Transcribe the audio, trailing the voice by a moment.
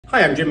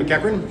Hi, I'm Jim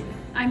McEachren.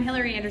 I'm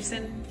Hillary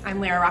Anderson. I'm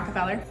Lara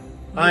Rockefeller.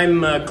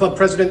 I'm club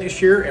president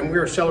this year, and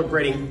we're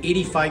celebrating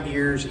 85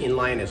 years in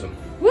Lionism.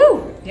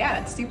 Woo! Yeah,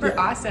 that's super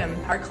awesome.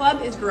 Our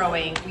club is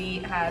growing. We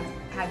have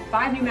had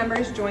 5 new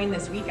members join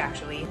this week,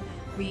 actually.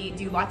 We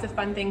do lots of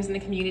fun things in the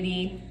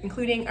community,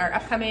 including our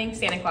upcoming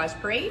Santa Claus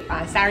Parade.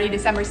 Saturday,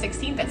 December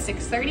 16th at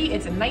 6:30.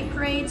 It's a night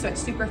parade, so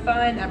it's super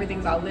fun.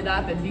 Everything's all lit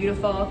up and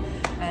beautiful.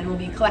 And we'll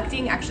be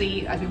collecting,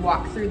 actually, as we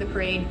walk through the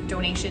parade,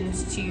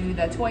 donations to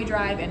the toy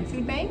drive and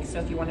food bank. So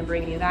if you want to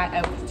bring any of that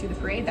out to the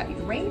parade, that'd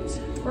be great.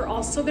 We're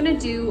also going to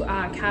do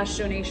cash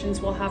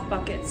donations. We'll have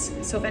buckets.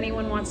 So if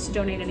anyone wants to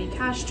donate any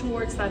cash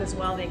towards that as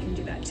well, they can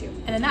do that too.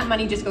 And then that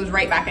money just goes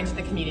right back into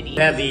the community.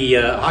 We have the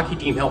hockey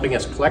team helping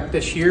us collect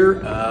this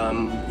year.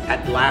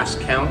 At last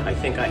count, I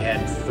think I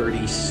had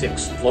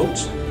 36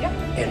 floats. Yep.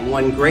 And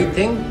one great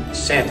thing,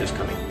 Santa's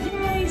coming.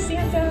 Yay,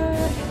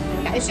 Santa!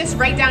 Yeah, it's just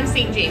right down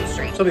St. James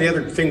Street. Some of the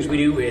other things we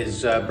do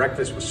is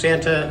breakfast with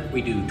Santa.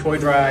 We do toy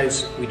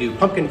drives. We do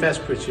Pumpkin Fest,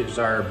 which is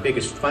our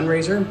biggest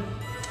fundraiser.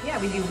 Yeah,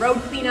 we do road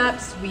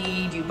cleanups,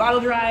 we do bottle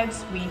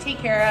drives, we take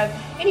care of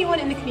anyone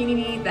in the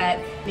community that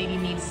maybe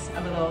needs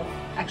a little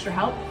extra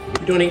help.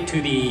 We donate to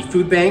the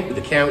food bank,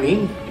 the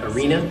county,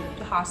 arena,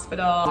 The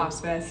hospital,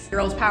 hospice,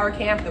 Girls Power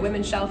Camp, the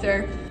women's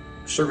shelter.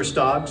 service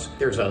dogs.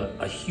 There's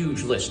a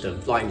huge list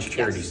of Lions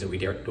charities that we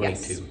donate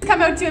to.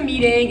 Come out to a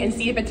meeting and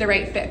see if it's a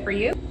right fit for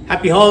you.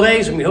 Happy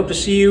holidays, and we hope to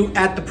see you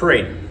at the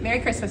parade. Merry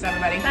Christmas,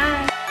 everybody.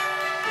 Bye.